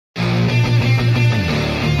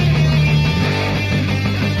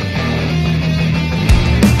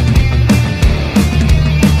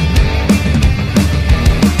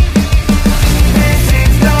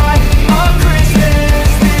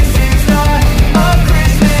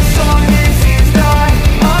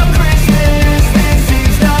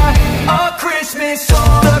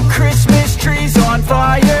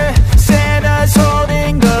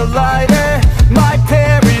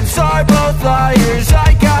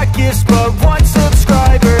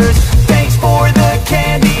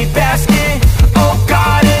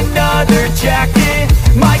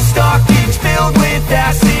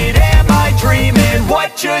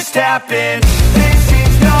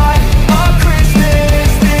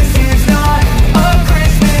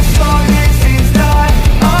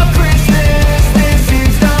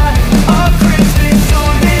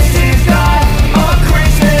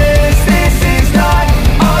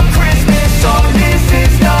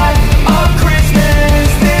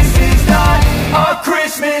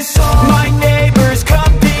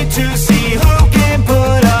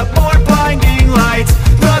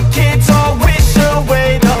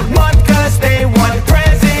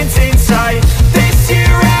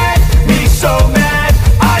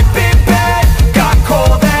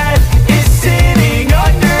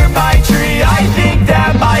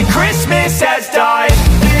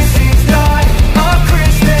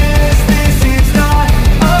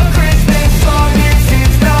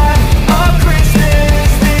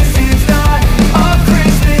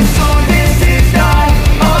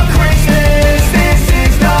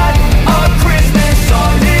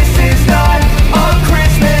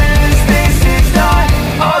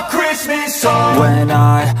When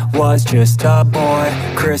I was just a boy,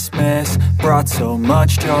 Christmas brought so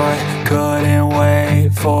much joy. Couldn't wait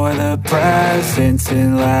for the presents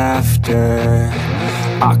and laughter.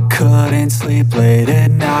 I couldn't sleep late at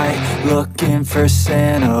night, looking for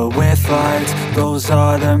Santa with lights. Those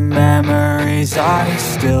are the memories I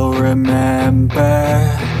still remember.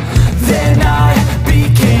 Then I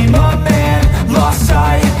became a man, lost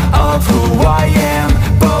sight of who I am.